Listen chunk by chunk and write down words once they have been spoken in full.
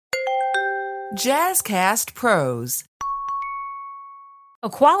Jazzcast Pros.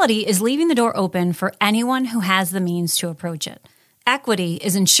 Equality is leaving the door open for anyone who has the means to approach it. Equity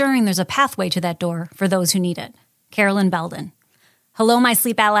is ensuring there's a pathway to that door for those who need it. Carolyn Belden. Hello, my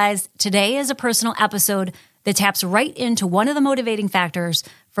sleep allies. Today is a personal episode that taps right into one of the motivating factors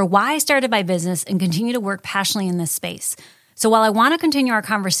for why I started my business and continue to work passionately in this space. So while I want to continue our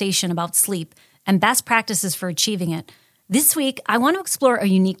conversation about sleep and best practices for achieving it, this week I want to explore a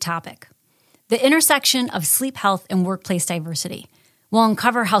unique topic: the intersection of sleep health and workplace diversity. We'll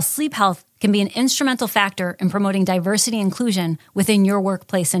uncover how sleep health can be an instrumental factor in promoting diversity and inclusion within your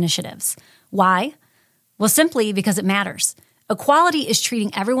workplace initiatives. Why? Well, simply because it matters. Equality is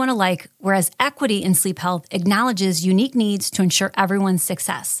treating everyone alike, whereas equity in sleep health acknowledges unique needs to ensure everyone's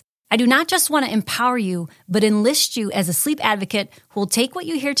success. I do not just want to empower you, but enlist you as a sleep advocate who will take what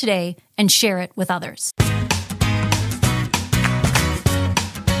you hear today and share it with others.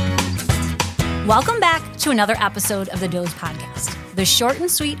 Welcome back to another episode of the Doze Podcast, the short and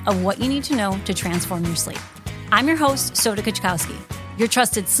sweet of what you need to know to transform your sleep. I'm your host, Soda Kachkowski, your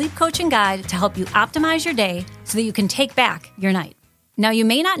trusted sleep coach and guide to help you optimize your day so that you can take back your night. Now, you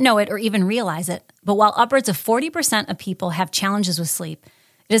may not know it or even realize it, but while upwards of 40% of people have challenges with sleep,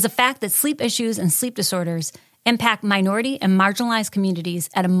 it is a fact that sleep issues and sleep disorders impact minority and marginalized communities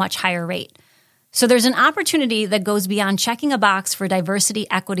at a much higher rate. So there's an opportunity that goes beyond checking a box for diversity,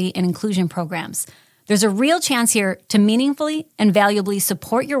 equity, and inclusion programs. There's a real chance here to meaningfully and valuably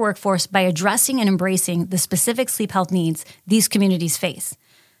support your workforce by addressing and embracing the specific sleep health needs these communities face.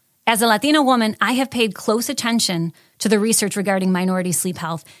 As a Latina woman, I have paid close attention to the research regarding minority sleep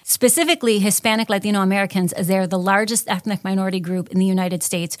health, specifically Hispanic Latino Americans, as they are the largest ethnic minority group in the United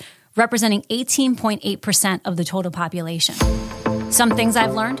States, representing 18.8% of the total population. Some things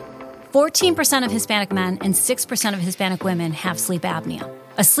I've learned: 14% of Hispanic men and 6% of Hispanic women have sleep apnea,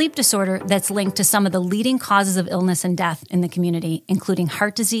 a sleep disorder that's linked to some of the leading causes of illness and death in the community, including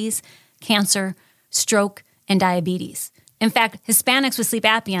heart disease, cancer, stroke, and diabetes. In fact, Hispanics with sleep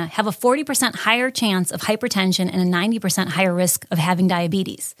apnea have a 40% higher chance of hypertension and a 90% higher risk of having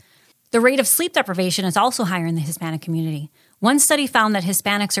diabetes. The rate of sleep deprivation is also higher in the Hispanic community. One study found that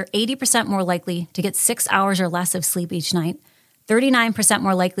Hispanics are 80% more likely to get 6 hours or less of sleep each night, 39%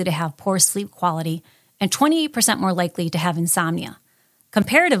 more likely to have poor sleep quality, and 28% more likely to have insomnia.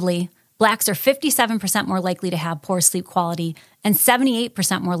 Comparatively, Blacks are 57% more likely to have poor sleep quality and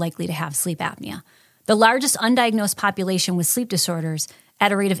 78% more likely to have sleep apnea. The largest undiagnosed population with sleep disorders,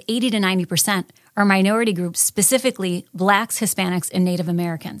 at a rate of 80 to 90%, are minority groups, specifically Blacks, Hispanics, and Native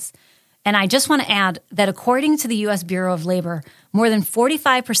Americans. And I just want to add that according to the U.S. Bureau of Labor, more than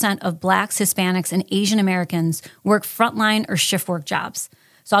 45% of Blacks, Hispanics, and Asian Americans work frontline or shift work jobs.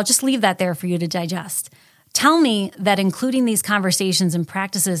 So I'll just leave that there for you to digest. Tell me that including these conversations and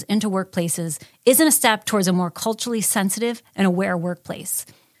practices into workplaces isn't a step towards a more culturally sensitive and aware workplace.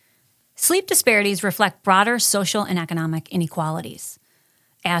 Sleep disparities reflect broader social and economic inequalities,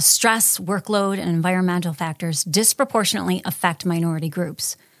 as stress, workload, and environmental factors disproportionately affect minority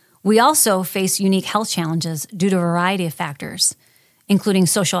groups. We also face unique health challenges due to a variety of factors, including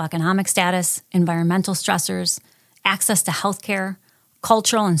socioeconomic status, environmental stressors, access to healthcare,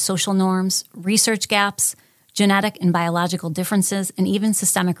 cultural and social norms, research gaps, genetic and biological differences, and even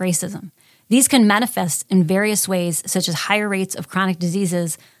systemic racism. These can manifest in various ways, such as higher rates of chronic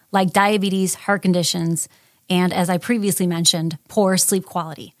diseases like diabetes, heart conditions, and, as I previously mentioned, poor sleep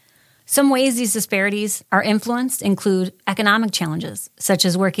quality. Some ways these disparities are influenced include economic challenges, such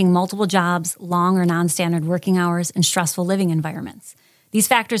as working multiple jobs, long or non-standard working hours, and stressful living environments. These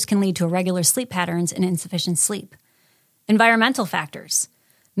factors can lead to irregular sleep patterns and insufficient sleep. Environmental factors.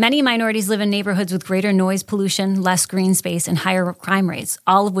 Many minorities live in neighborhoods with greater noise pollution, less green space, and higher crime rates,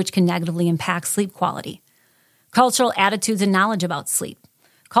 all of which can negatively impact sleep quality. Cultural attitudes and knowledge about sleep.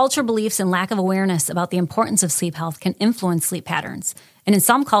 Cultural beliefs and lack of awareness about the importance of sleep health can influence sleep patterns, and in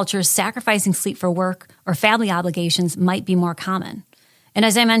some cultures, sacrificing sleep for work or family obligations might be more common. And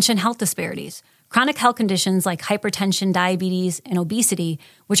as I mentioned, health disparities. Chronic health conditions like hypertension, diabetes, and obesity,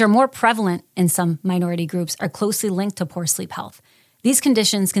 which are more prevalent in some minority groups, are closely linked to poor sleep health. These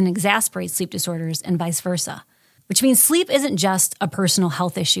conditions can exacerbate sleep disorders and vice versa, which means sleep isn't just a personal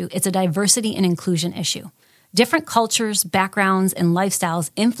health issue, it's a diversity and inclusion issue. Different cultures, backgrounds, and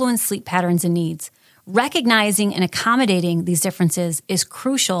lifestyles influence sleep patterns and needs. Recognizing and accommodating these differences is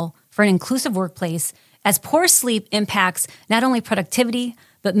crucial for an inclusive workplace, as poor sleep impacts not only productivity,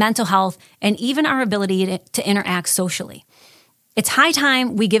 but mental health and even our ability to interact socially. It's high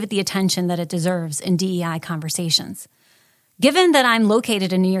time we give it the attention that it deserves in DEI conversations. Given that I'm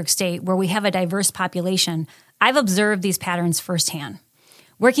located in New York State, where we have a diverse population, I've observed these patterns firsthand.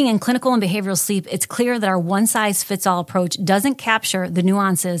 Working in clinical and behavioral sleep, it's clear that our one-size-fits-all approach doesn't capture the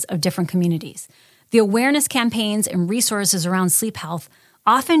nuances of different communities. The awareness campaigns and resources around sleep health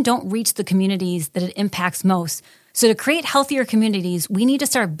often don't reach the communities that it impacts most. So to create healthier communities, we need to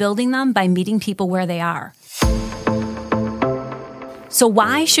start building them by meeting people where they are. So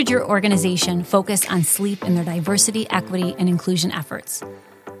why should your organization focus on sleep in their diversity, equity, and inclusion efforts?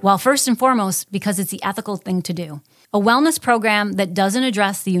 Well, first and foremost, because it's the ethical thing to do. A wellness program that doesn't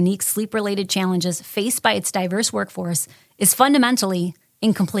address the unique sleep-related challenges faced by its diverse workforce is fundamentally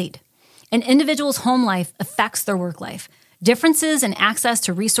incomplete. An individual's home life affects their work life. Differences in access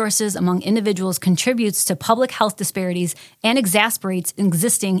to resources among individuals contributes to public health disparities and exacerbates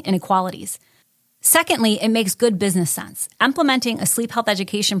existing inequalities. Secondly, it makes good business sense. Implementing a sleep health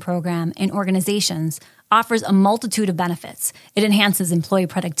education program in organizations offers a multitude of benefits. It enhances employee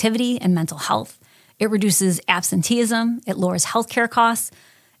productivity and mental health. It reduces absenteeism. It lowers healthcare costs.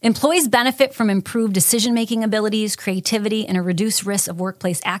 Employees benefit from improved decision-making abilities, creativity, and a reduced risk of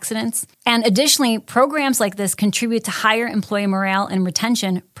workplace accidents. And additionally, programs like this contribute to higher employee morale and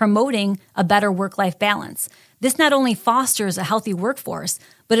retention, promoting a better work-life balance. This not only fosters a healthy workforce,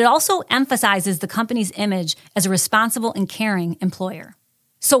 but it also emphasizes the company's image as a responsible and caring employer.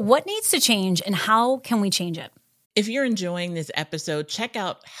 So what needs to change, and how can we change it? If you're enjoying this episode, check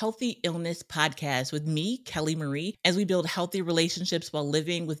out Healthy Illness Podcast with me, Kelly Marie, as we build healthy relationships while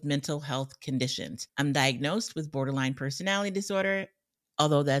living with mental health conditions. I'm diagnosed with borderline personality disorder,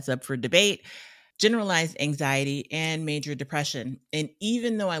 although that's up for debate, generalized anxiety, and major depression. And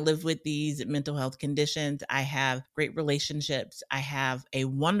even though I live with these mental health conditions, I have great relationships, I have a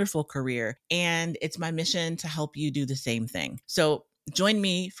wonderful career, and it's my mission to help you do the same thing. So join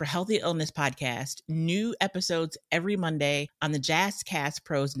me for Healthy Illness Podcast, new episodes every Monday on the Jazzcast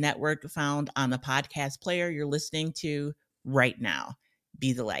Pros Network, found on the podcast player you're listening to right now.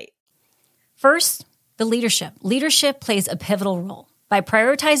 Be the light. First, the leadership. Leadership plays a pivotal role. By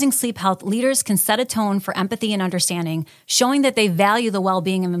prioritizing sleep health, leaders can set a tone for empathy and understanding, showing that they value the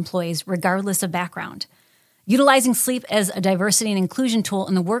well-being of employees regardless of background. Utilizing sleep as a diversity and inclusion tool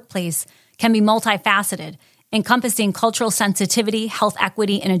in the workplace can be multifaceted, encompassing cultural sensitivity, health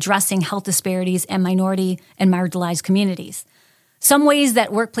equity, and addressing health disparities in minority and marginalized communities. Some ways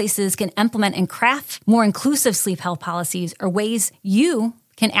that workplaces can implement and craft more inclusive sleep health policies are ways you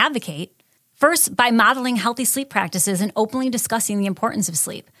can advocate. First, by modeling healthy sleep practices and openly discussing the importance of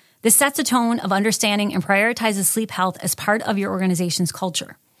sleep. This sets a tone of understanding and prioritizes sleep health as part of your organization's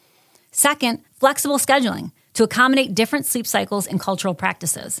culture. Second, flexible scheduling to accommodate different sleep cycles and cultural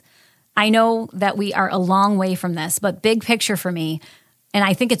practices. I know that we are a long way from this, but big picture for me, and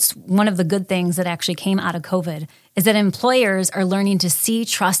I think it's one of the good things that actually came out of COVID, is that employers are learning to see,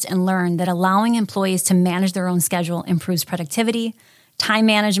 trust, and learn that allowing employees to manage their own schedule improves productivity, time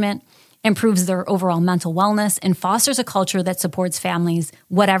management, improves their overall mental wellness, and fosters a culture that supports families,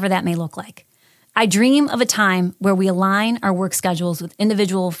 whatever that may look like. I dream of a time where we align our work schedules with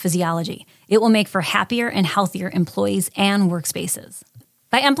individual physiology. It will make for happier and healthier employees and workspaces.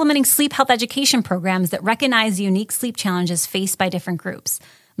 By implementing sleep health education programs that recognize the unique sleep challenges faced by different groups.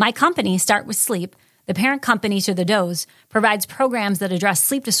 My company, Start With Sleep, the parent company to the DOES, provides programs that address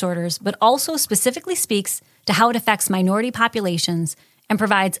sleep disorders, but also specifically speaks to how it affects minority populations and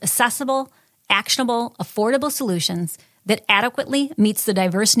provides accessible, actionable, affordable solutions that adequately meets the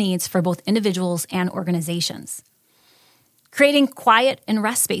diverse needs for both individuals and organizations. Creating quiet and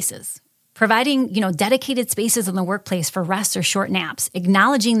rest spaces. Providing, dedicated spaces in the workplace for rest or short naps,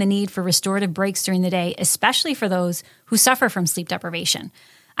 acknowledging the need for restorative breaks during the day, especially for those who suffer from sleep deprivation.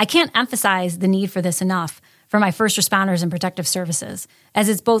 I can't emphasize the need for this enough for my first responders and protective services, as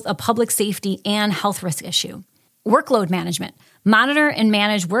it's both a public safety and health risk issue. Workload management. Monitor and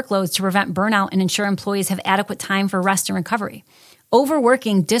manage workloads to prevent burnout and ensure employees have adequate time for rest and recovery.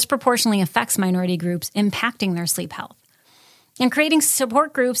 Overworking disproportionately affects minority groups, impacting their sleep health. And creating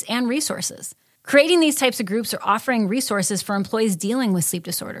support groups and resources. Creating these types of groups or offering resources for employees dealing with sleep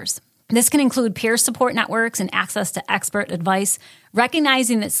disorders. This can include peer support networks and access to expert advice,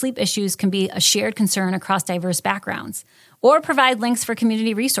 recognizing that sleep issues can be a shared concern across diverse backgrounds, or provide links for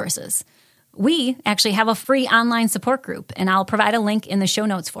community resources. We actually have a free online support group, and I'll provide a link in the show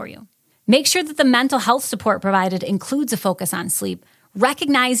notes for you. Make sure that the mental health support provided includes a focus on sleep,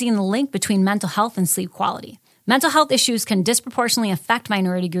 recognizing the link between mental health and sleep quality. Mental health issues can disproportionately affect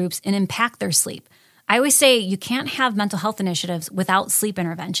minority groups and impact their sleep. I always say you can't have mental health initiatives without sleep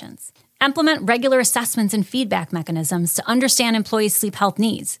interventions. Implement regular assessments and feedback mechanisms to understand employees' sleep health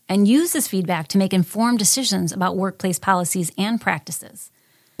needs and use this feedback to make informed decisions about workplace policies and practices.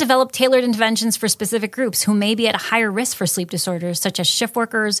 develop tailored interventions for specific groups who may be at a higher risk for sleep disorders, such as shift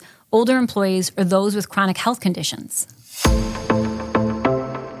workers, older employees, or those with chronic health conditions.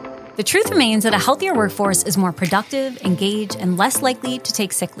 The truth remains that a healthier workforce is more productive, engaged, and less likely to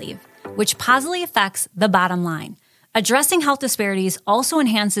take sick leave, which positively affects the bottom line. Addressing health disparities also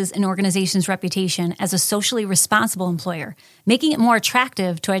enhances an organization's reputation as a socially responsible employer, making it more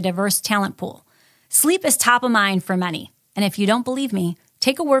attractive to a diverse talent pool. Sleep is top of mind for many, and if you don't believe me,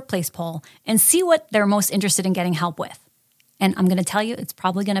 take a workplace poll and see what they're most interested in getting help with. And I'm going to tell you, it's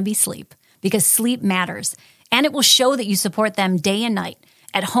probably going to be sleep, because sleep matters, and it will show that you support them day and night,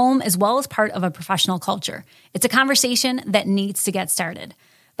 at home as well as part of a professional culture. It's a conversation that needs to get started.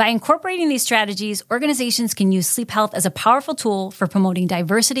 By incorporating these strategies, organizations can use sleep health as a powerful tool for promoting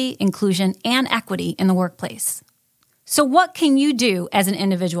diversity, inclusion, and equity in the workplace. So what can you do as an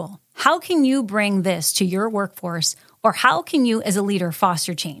individual? How can you bring this to your workforce, or how can you as a leader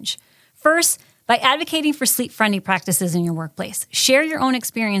foster change? First, by advocating for sleep-friendly practices in your workplace. Share your own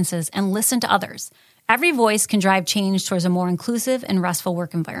experiences and listen to others. Every voice can drive change towards a more inclusive and restful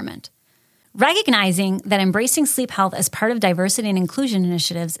work environment. Recognizing that embracing sleep health as part of diversity and inclusion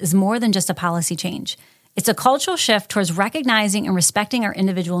initiatives is more than just a policy change. It's a cultural shift towards recognizing and respecting our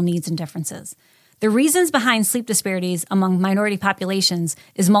individual needs and differences. The reasons behind sleep disparities among minority populations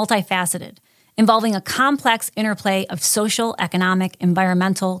is multifaceted, involving a complex interplay of social, economic,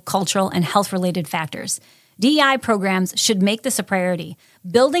 environmental, cultural, and health-related factors. DEI programs should make this a priority.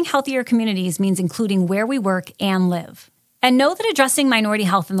 Building healthier communities means including where we work and live. And know that addressing minority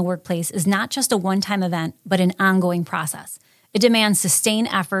health in the workplace is not just a one-time event, but an ongoing process. It demands sustained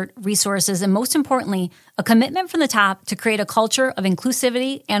effort, resources, and most importantly, a commitment from the top to create a culture of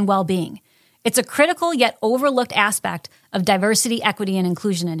inclusivity and well-being. It's a critical yet overlooked aspect of diversity, equity, and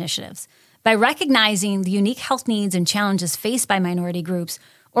inclusion initiatives. By recognizing the unique health needs and challenges faced by minority groups,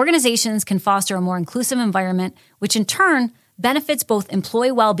 organizations can foster a more inclusive environment, which in turn benefits both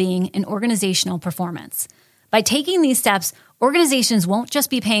employee well-being and organizational performance. By taking these steps, organizations won't just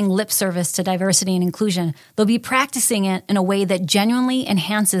be paying lip service to diversity and inclusion, they'll be practicing it in a way that genuinely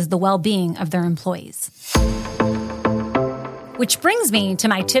enhances the well-being of their employees. Which brings me to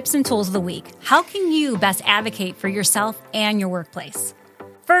my tips and tools of the week. How can you best advocate for yourself and your workplace?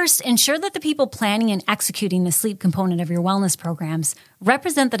 First, ensure that the people planning and executing the sleep component of your wellness programs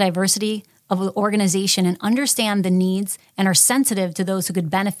represent the diversity of the organization and understand the needs and are sensitive to those who could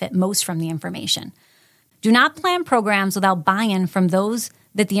benefit most from the information. Do not plan programs without buy-in from those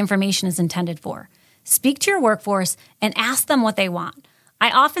that the information is intended for. Speak to your workforce and ask them what they want.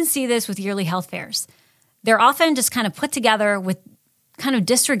 I often see this with yearly health fairs. They're often just kind of put together with kind of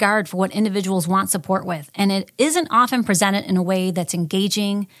disregard for what individuals want support with, and it isn't often presented in a way that's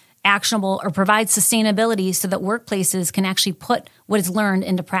engaging, actionable, or provides sustainability so that workplaces can actually put what is learned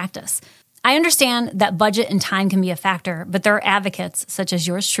into practice. I understand that budget and time can be a factor, but there are advocates, such as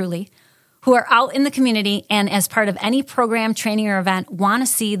yours truly, who are out in the community and as part of any program, training, or event want to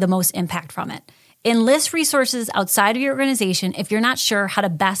see the most impact from it. Enlist resources outside of your organization if you're not sure how to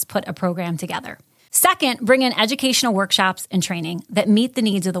best put a program together. Second, bring in educational workshops and training that meet the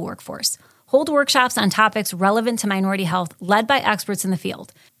needs of the workforce. Hold workshops on topics relevant to minority health led by experts in the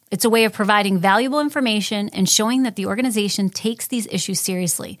field. It's a way of providing valuable information and showing that the organization takes these issues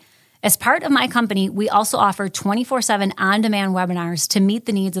seriously. As part of my company, we also offer 24/7 on-demand webinars to meet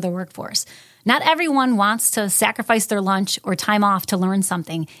the needs of the workforce. Not everyone wants to sacrifice their lunch or time off to learn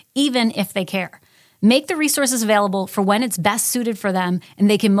something, even if they care. Make the resources available for when it's best suited for them and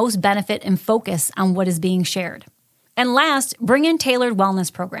they can most benefit and focus on what is being shared. And last, bring in tailored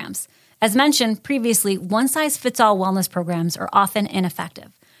wellness programs. As mentioned previously, one-size-fits-all wellness programs are often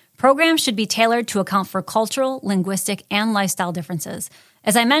ineffective. Programs should be tailored to account for cultural, linguistic, and lifestyle differences.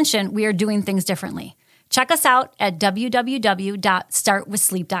 As I mentioned, we are doing things differently. Check us out at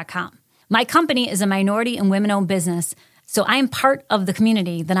www.startwithsleep.com. My company is a minority and women-owned business, so I am part of the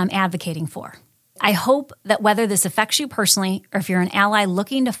community that I'm advocating for. I hope that whether this affects you personally or if you're an ally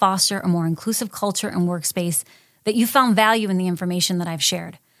looking to foster a more inclusive culture and workspace, that you found value in the information that I've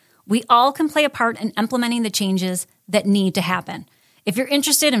shared. We all can play a part in implementing the changes that need to happen. If you're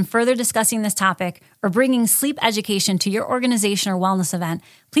interested in further discussing this topic or bringing sleep education to your organization or wellness event,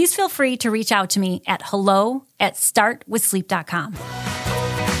 please feel free to reach out to me at hello@startwithsleep.com.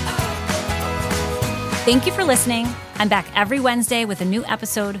 Thank you for listening. I'm back every Wednesday with a new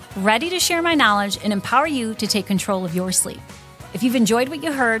episode, ready to share my knowledge and empower you to take control of your sleep. If you've enjoyed what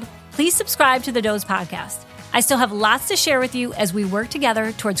you heard, please subscribe to the Doze Podcast. I still have lots to share with you as we work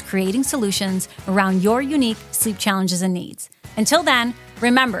together towards creating solutions around your unique sleep challenges and needs. Until then,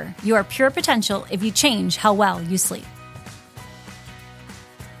 remember, you are pure potential if you change how well you sleep.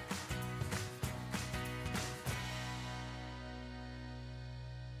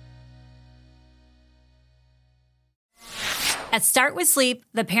 At Start With Sleep,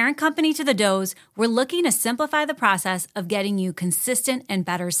 the parent company to the Doze, we're looking to simplify the process of getting you consistent and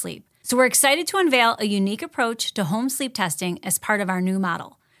better sleep. So we're excited to unveil a unique approach to home sleep testing as part of our new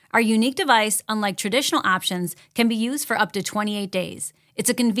model. Our unique device, unlike traditional options, can be used for up to 28 days. It's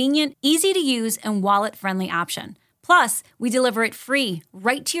a convenient, easy-to-use, and wallet-friendly option. Plus, we deliver it free,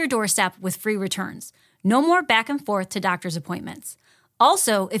 right to your doorstep with free returns. No more back and forth to doctor's appointments.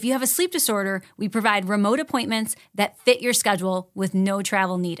 Also, if you have a sleep disorder, we provide remote appointments that fit your schedule with no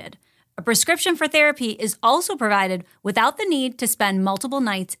travel needed. A prescription for therapy is also provided without the need to spend multiple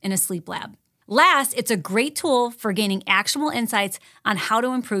nights in a sleep lab. Last, it's a great tool for gaining actionable insights on how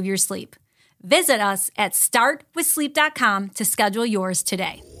to improve your sleep. Visit us at startwithsleep.com to schedule yours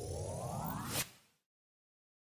today.